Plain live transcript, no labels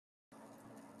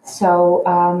So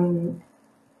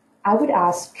I would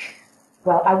ask,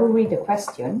 well, I will read the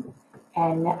question,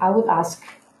 and I would ask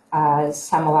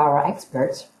some of our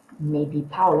experts, maybe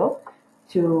Paolo,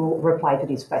 to reply to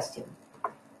this question.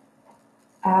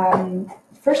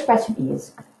 First question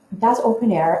is, does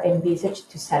OpenAIRE envisage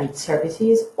to sell its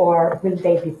services, or will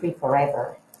they be free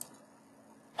forever?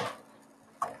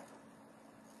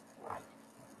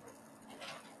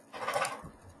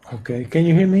 Okay, can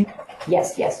you hear me?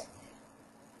 Yes, yes.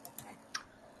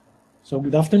 So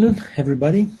good afternoon,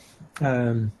 everybody.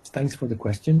 Thanks for the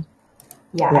question.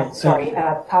 Yeah, well, sorry,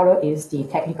 Paolo is the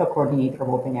technical coordinator of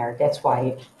OpenAIRE. That's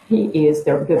why he is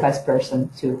the best person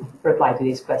to reply to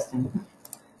this question.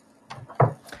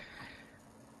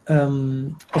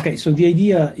 Okay, so the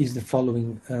idea is the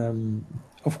following.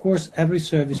 Of course, every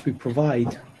service we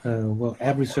provide, well,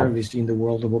 every service in the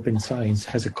world of open science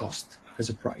has a cost, has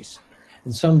a price,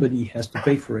 and somebody has to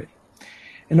pay for it.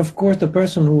 And of course, the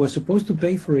person who was supposed to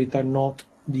pay for it are not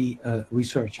the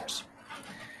researchers.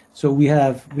 So we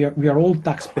are all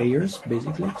taxpayers,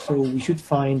 basically, so we should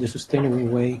find a sustainable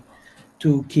way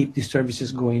to keep the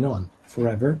services going on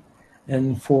forever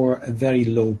and for a very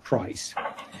low price.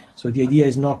 So the idea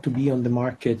is not to be on the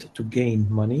market to gain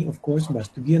money, of course,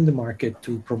 but to be on the market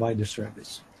to provide a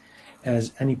service,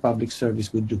 as any public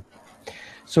service would do.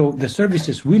 So the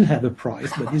services will have a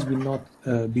price, but this will not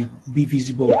be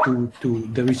visible to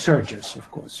the researchers, of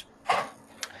course.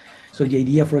 So the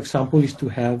idea, for example, is to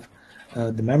have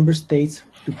the member states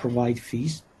to provide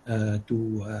fees,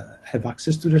 to have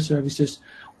access to the services,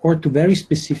 or to very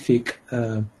specific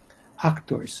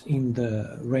actors in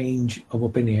the range of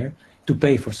OpenAIRE to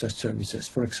pay for such services.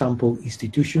 For example,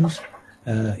 institutions,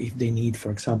 if they need,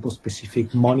 for example,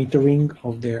 specific monitoring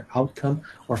of their outcome,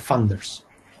 or funders.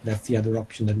 That's the other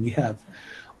option that we have.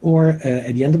 Or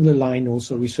at the end of the line,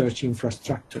 also research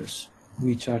infrastructures,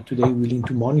 which are today willing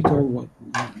to monitor what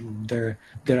their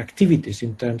activities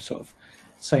in terms of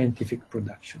scientific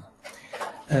production.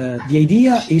 The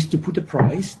idea is to put a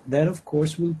price that, of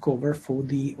course, will cover for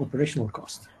the operational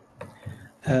cost.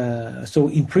 So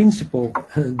in principle,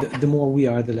 the more we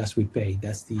are, the less we pay.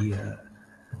 That's the,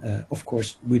 of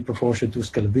course, with proportion to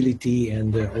scalability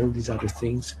and all these other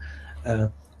things.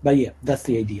 But yeah, that's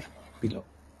the idea below.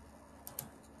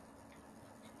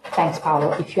 Thanks,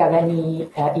 Paolo. If you have any,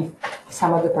 if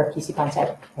some of the participants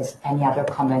has any other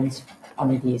comments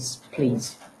on this,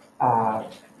 please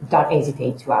don't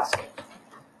hesitate to ask.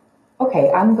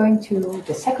 Okay, I'm going to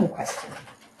the second question.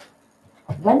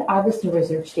 When harvesting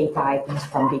research data items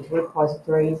from data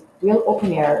repositories, will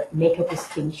OpenAIRE make a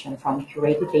distinction from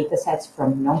curated data sets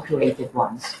from non-curated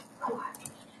ones?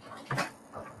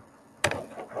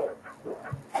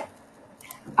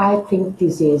 I think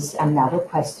this is another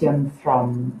question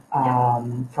from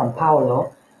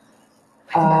Paolo,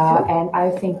 and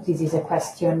I think this is a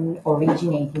question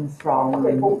originating from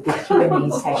the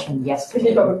Q&A session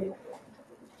yesterday.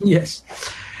 Yes,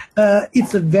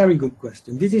 it's a very good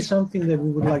question. This is something that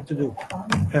we would like to do,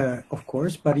 of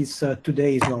course, but it's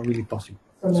today is not really possible.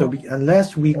 So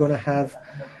unless we're going to have,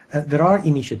 there are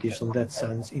initiatives on that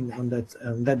sense, on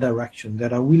that direction,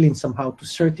 that are willing somehow to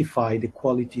certify the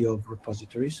quality of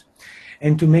repositories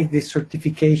and to make this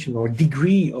certification or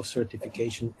degree of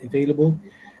certification available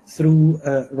through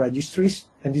registries.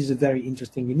 And this is a very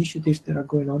interesting initiatives that are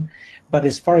going on. But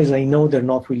as far as I know, they're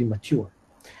not really mature.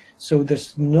 So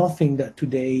there's nothing that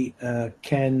today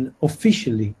can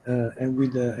officially and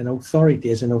with an authority,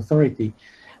 as an authority,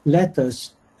 let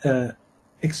us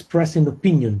express an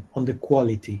opinion on the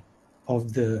quality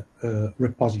of the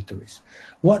repositories.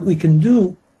 What we can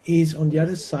do is, on the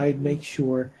other side, make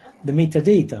sure the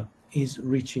metadata is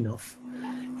rich enough.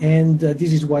 And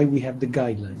this is why we have the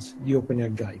guidelines, the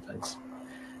OpenAIRE guidelines.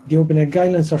 The OpenAIRE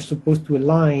guidelines are supposed to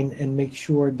align and make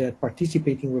sure that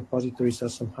participating repositories are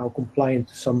somehow compliant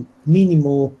to some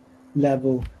minimal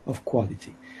level of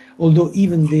quality. Although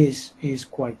even this is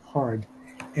quite hard.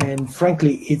 And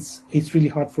frankly, it's really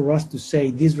hard for us to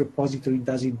say this repository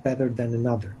does it better than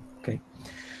another. Okay,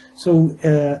 so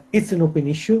it's an open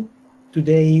issue.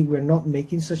 Today, we're not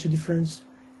making such a difference,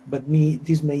 but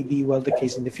this may be well the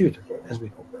case in the future, as we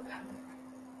hope.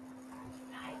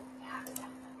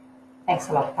 Thanks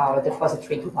a lot, Paolo. That was a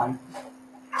tricky one.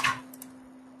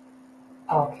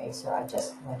 Okay, so I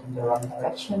just went in the wrong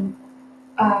direction.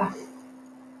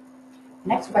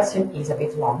 Next question is a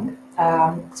bit long.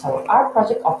 So are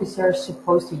project officers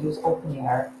supposed to use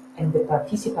OpenAIRE and the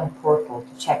participant portal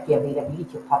to check the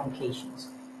availability of publications?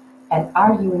 And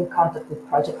are you in contact with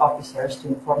project officers to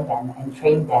inform them and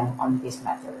train them on these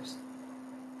matters?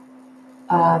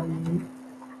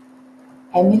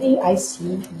 Emily, I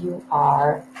see you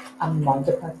are among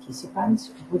the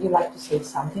participants. Would you like to say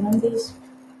something on this?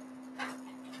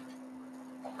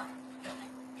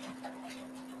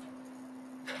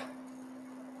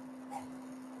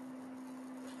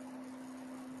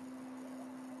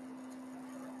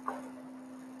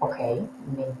 Okay,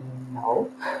 maybe no.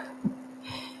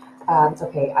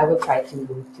 Okay, I will try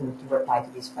to reply to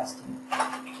this question.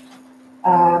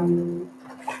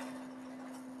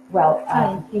 Well,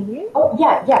 Hi, can you hear? oh,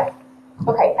 yeah.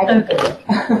 Okay, I can hear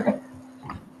you.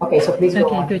 Okay, so please go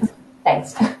on. Okay, good.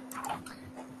 Thanks.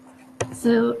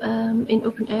 So in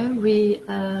OpenAIRE,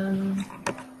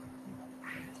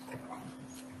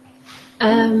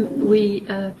 we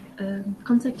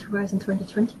contact Horizon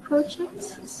 2020 project.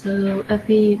 So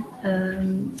every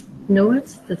node,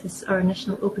 that is our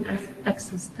national open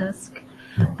access desk,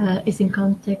 is in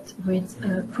contact with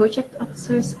project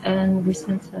officers, and we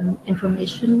send them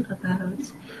information about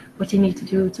what they need to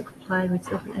do to comply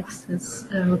with open access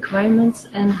requirements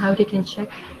and how they can check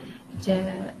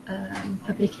their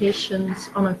publications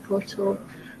on our portal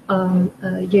on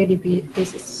a yearly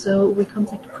basis. So we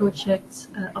contact project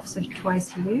officers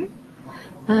twice a year.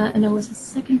 And there was a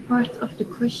second part of the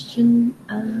question.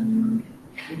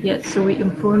 Yeah, so we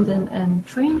inform them and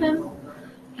train them.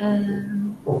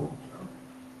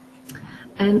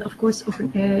 And of course,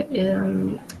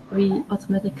 OpenAIRE, we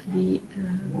automatically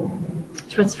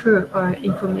transfer our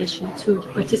information to the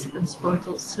participants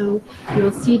portal. So you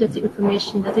will see that the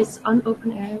information that is on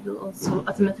OpenAIRE will also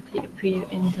automatically appear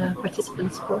in the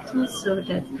participants portal, so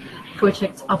that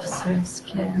project officers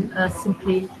can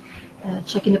simply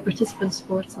check in the participants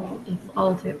portal if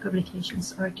all their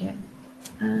publications are there.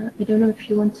 I don't know if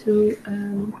you want to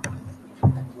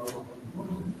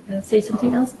say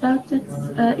something else about it,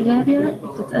 Ilaria,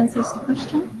 if that answers the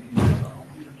question.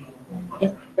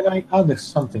 Can I add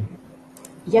something?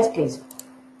 Yes, please.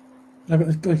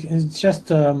 It's just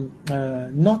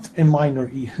not a minor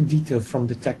detail from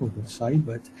the technical side,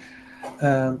 but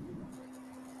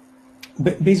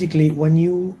basically, when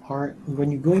you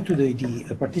go to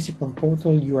the participant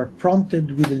portal, you are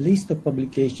prompted with a list of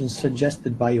publications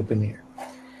suggested by OpenAIRE.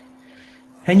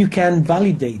 And you can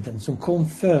validate them, so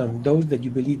confirm those that you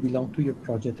believe belong to your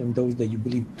project and those that you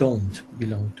believe don't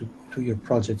belong to your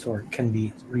project or can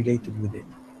be related with it.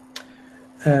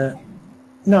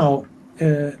 Now,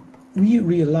 we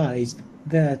realized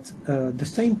that the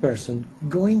same person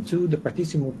going to the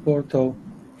participant portal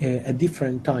at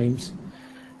different times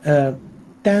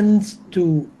tends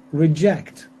to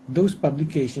reject those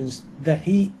publications that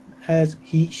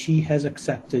she has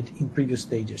accepted in previous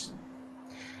stages.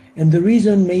 And the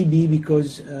reason may be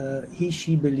because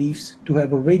she believes to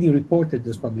have already reported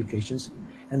those publications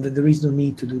and that there is no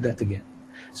need to do that again.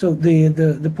 So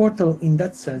the portal in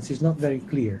that sense is not very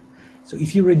clear. So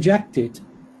if you reject it,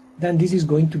 then this is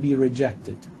going to be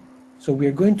rejected. So we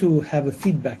are going to have a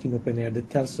feedback in OpenAIRE that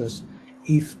tells us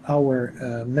if our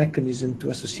mechanism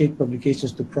to associate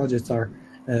publications to projects are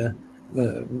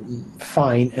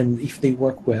fine and if they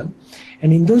work well.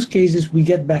 And in those cases, we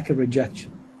get back a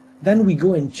rejection. Then we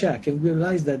go and check and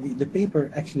realize that the paper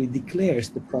actually declares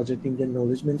the project in the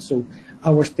acknowledgement, so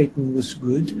our statement was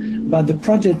good, but the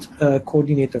project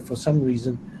coordinator, for some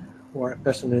reason, or a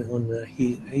person on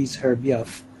her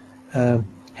behalf,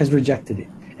 has rejected it.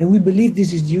 And we believe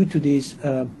this is due to this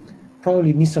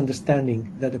probably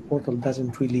misunderstanding that the portal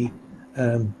doesn't really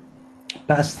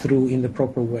pass through in the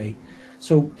proper way.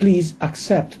 So please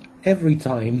accept every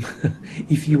time,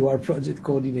 if you are project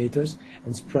coordinators,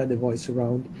 and spread the voice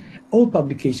around, all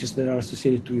publications that are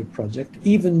associated to your project,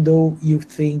 even though you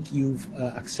think you've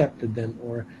accepted them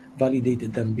or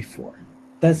validated them before.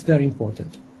 That's very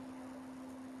important.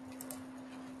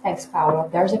 Thanks, Paolo.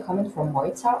 There's a comment from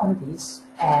Moitza on this,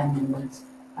 and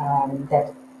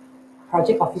that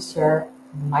project officer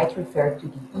might refer to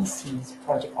the EC's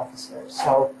project officer.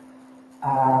 So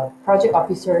project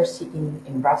officers sitting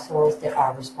in Brussels that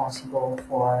are responsible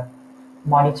for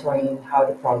monitoring how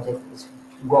the project is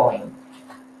going.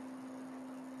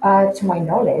 To my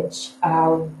knowledge,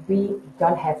 we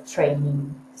don't have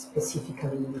training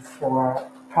specifically for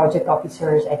project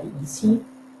officers at the EC,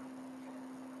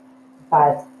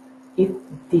 but if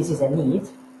this is a need,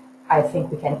 I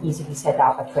think we can easily set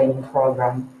up a training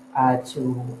program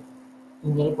to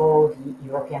enable the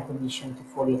European Commission to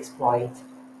fully exploit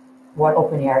what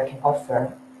OpenAIRE can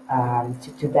offer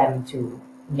to them to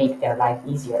make their life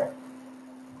easier.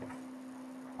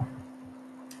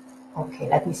 Okay,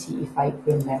 let me see if I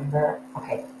remember.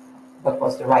 Okay, what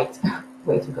was the right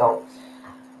way to go?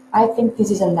 I think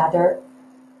this is another.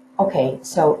 Okay,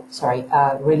 so sorry,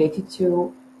 related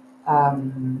to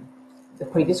the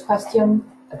previous question.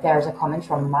 there's a comment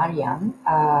from Marian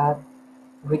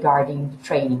regarding the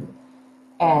training.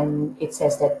 And it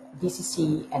says that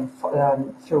DCC and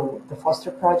through the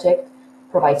Foster project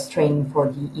provides training for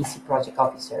the EC project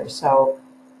officers. So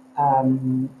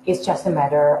it's just a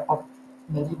matter of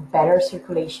maybe better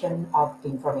circulation of the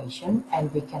information,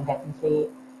 and we can definitely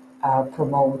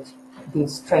promote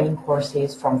these training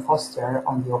courses from Foster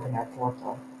on the OpenAIRE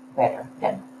portal better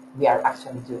than we are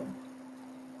actually doing.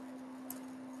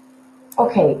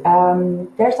 Okay,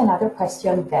 there's another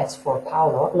question that's for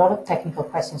Paolo. A lot of technical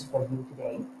questions for you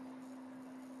today.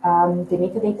 The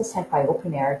metadata sent by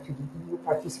OpenAIRE to the EU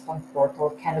participant portal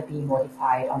cannot be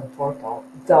modified on the portal,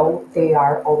 though they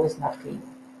are always not clean.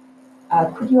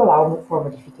 Could you allow for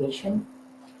modification?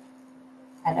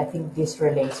 And I think this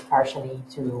relates partially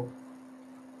to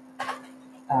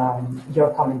your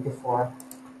comment before.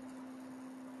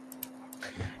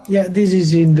 Yeah, this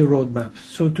is in the roadmap.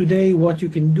 So today what you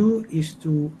can do is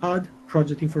to add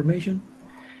project information.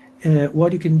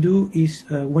 What you can do is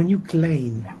when you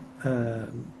claim,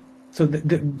 so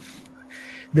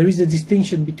there is a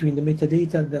distinction between the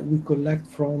metadata that we collect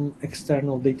from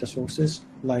external data sources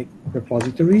like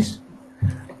repositories.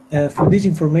 For this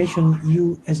information,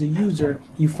 you as a user,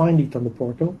 you find it on the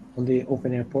portal, on the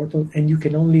OpenAIRE portal, and you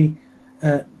can only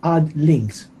add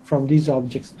links from these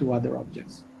objects to other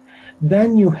objects.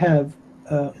 Then you have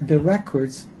the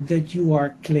records that you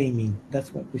are claiming.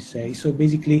 That's what we say. So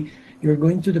basically, you're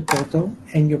going to the portal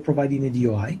and you're providing a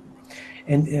DOI.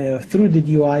 And through the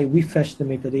DOI, we fetch the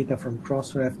metadata from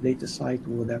Crossref, DataSite,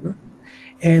 or whatever.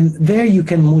 And there you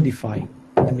can modify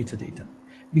the metadata,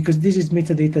 because this is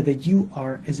metadata that you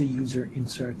are, as a user,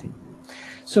 inserting.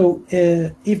 So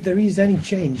if there is any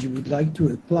change you would like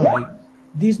to apply,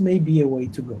 this may be a way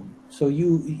to go. So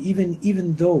you,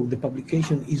 even though the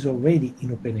publication is already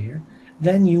in OpenAIRE,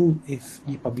 then you, if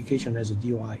the publication has a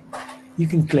DOI, you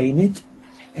can claim it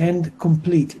and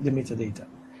complete the metadata.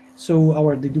 So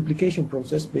our deduplication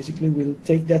process basically will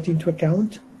take that into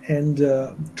account and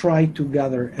try to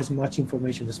gather as much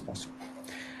information as possible.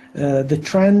 The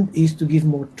trend is to give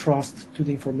more trust to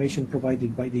the information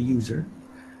provided by the user.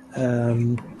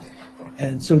 And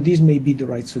so this may be the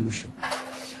right solution.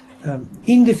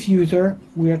 In the future,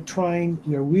 we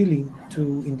are willing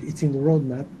to, it's in the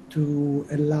roadmap, to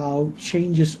allow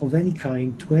changes of any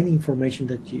kind to any information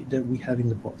that we have in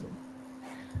the portal.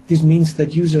 This means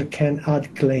that user can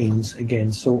add claims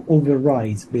again, so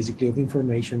overrides basically of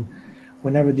information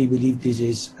whenever they believe this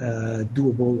is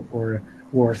doable or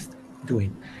worth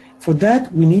doing. For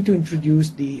that, we need to introduce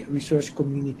the research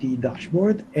community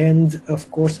dashboard and, of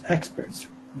course, experts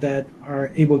that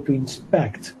are able to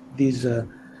inspect these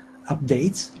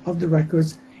updates of the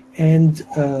records and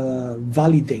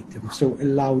validate them, so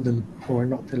allow them or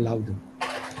not allow them.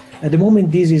 At the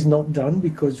moment, this is not done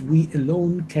because we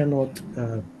alone cannot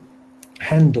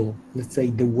handle, let's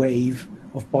say, the wave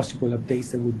of possible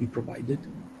updates that would be provided.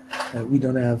 We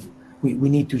don't have, we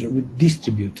need to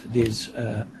distribute this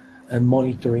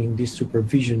monitoring, this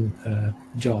supervision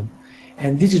job.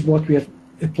 And this is what we are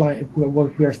applying,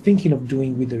 what we are thinking of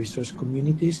doing with the resource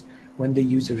communities when they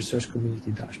use the resource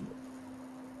community dashboard.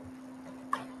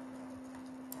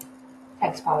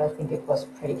 Thanks, Paolo. I think it was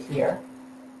pretty clear.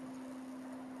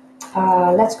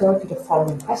 Let's go to the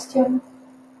following question,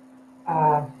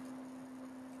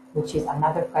 which is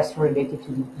another question related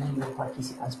to the EU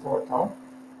participants portal.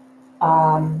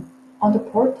 On the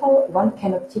portal, one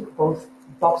cannot tick both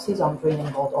boxes on green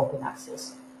and gold open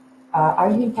access. Are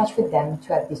you in touch with them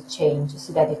to have this change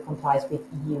so that it complies with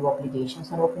EU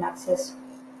obligations on open access?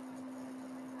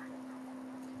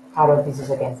 Paolo, this is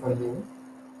again for you,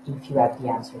 if you have the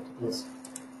answer to this.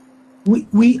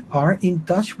 We are in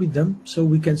touch with them, so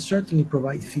we can certainly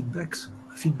provide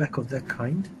feedback of that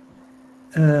kind.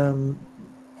 I'm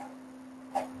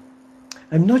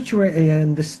not sure I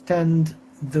understand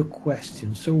the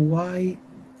question. So why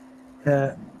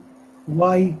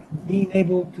being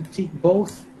able to tick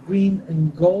both green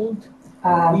and gold?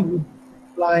 We would be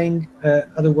blind,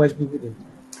 otherwise we wouldn't.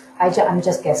 I'm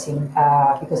just guessing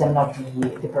because I'm not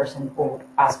the person who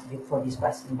asked you for this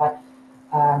question, but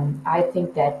I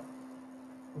think that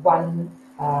one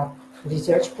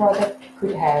research project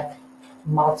could have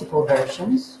multiple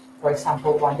versions. For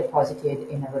example, one deposited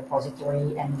in a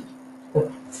repository and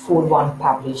the full one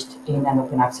published in an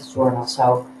open access journal.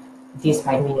 So this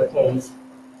might be the case.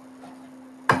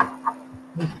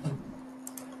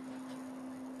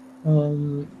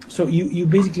 So you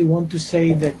basically want to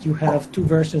say that you have two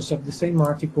versions of the same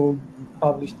article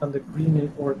published under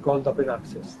green or gold open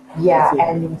access. Yeah,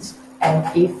 and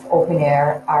if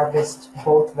OpenAIRE harvests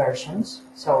both versions,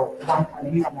 so one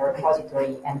coming from a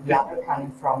repository and the other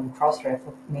coming from Crossref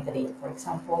of metadata, for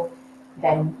example,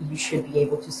 then you should be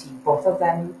able to see both of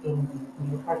them in the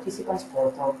new participants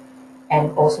portal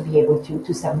and also be able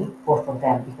to submit both of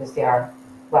them because they are,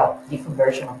 well, different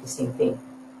versions of the same thing.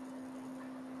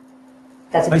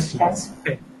 Does it I make see. sense?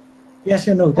 Okay. Yes,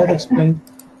 I know. That Okay. explains.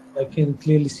 I can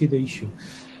clearly see the issue.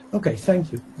 Okay,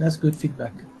 thank you. That's good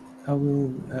feedback. I will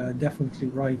definitely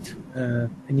write an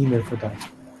email for that.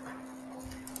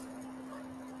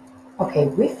 Okay,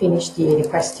 we finished the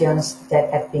questions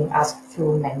that have been asked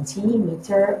through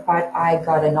Mentimeter, but I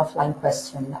got an offline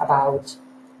question about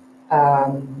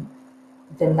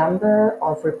the number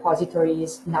of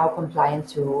repositories now compliant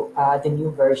to the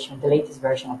new version, the latest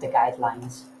version of the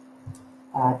guidelines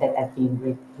that have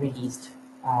been released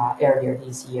earlier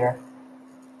this year.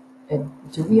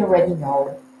 Do we already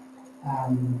know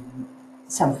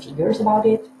some figures about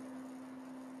it?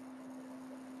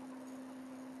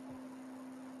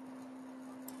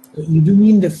 You do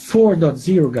mean the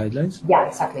 4.0 guidelines? Yeah,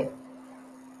 exactly.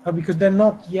 Because they're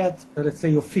not yet, let's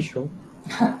say, official.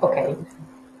 Okay.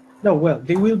 No, well,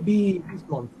 they will be this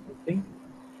month, I think.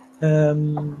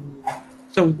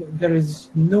 So there is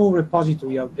no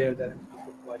repository out there that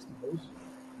applies to those.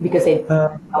 Because it's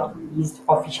not released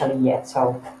officially yet,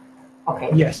 so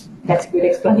okay. Yes. That's a good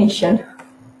explanation.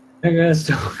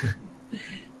 So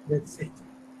that's it.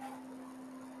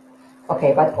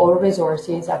 Okay, but all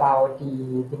resources about the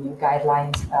new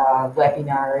guidelines,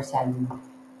 webinars, and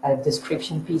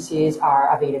description pieces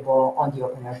are available on the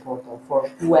OpenAIRE portal for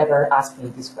whoever asked me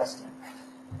this question.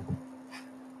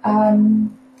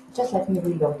 Just let me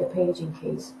reload the page in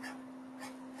case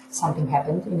something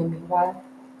happened in the meanwhile.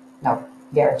 No,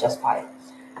 they're just fine.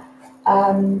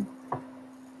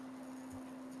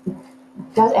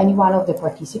 Does any one of the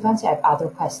participants have other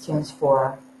questions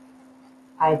for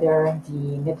either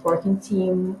the networking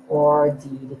team or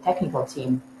the technical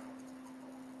team?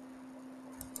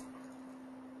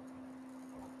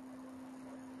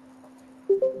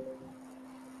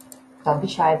 Don't be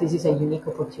shy, this is a unique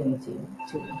opportunity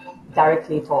to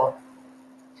directly talk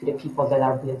to the people that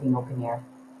are building OpenAIRE.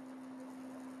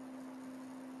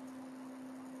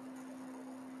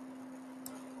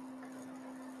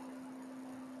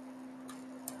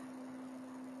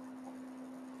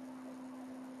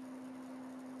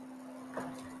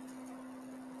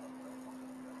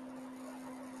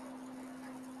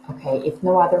 Okay, if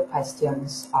no other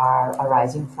questions are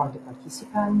arising from the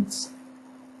participants,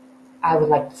 I would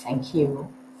like to thank you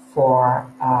for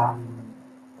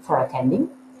attending,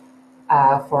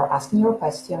 for asking your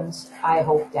questions. I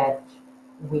hope that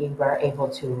we were able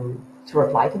to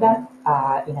reply to them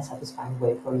in a satisfying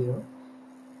way for you.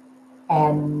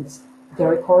 And the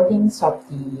recordings of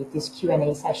this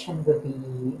Q&A session will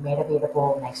be made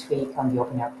available next week on the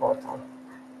OpenAIRE portal.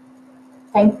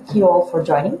 Thank you all for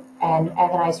joining and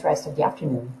have a nice rest of the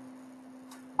afternoon.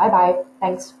 Bye-bye.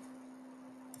 Thanks.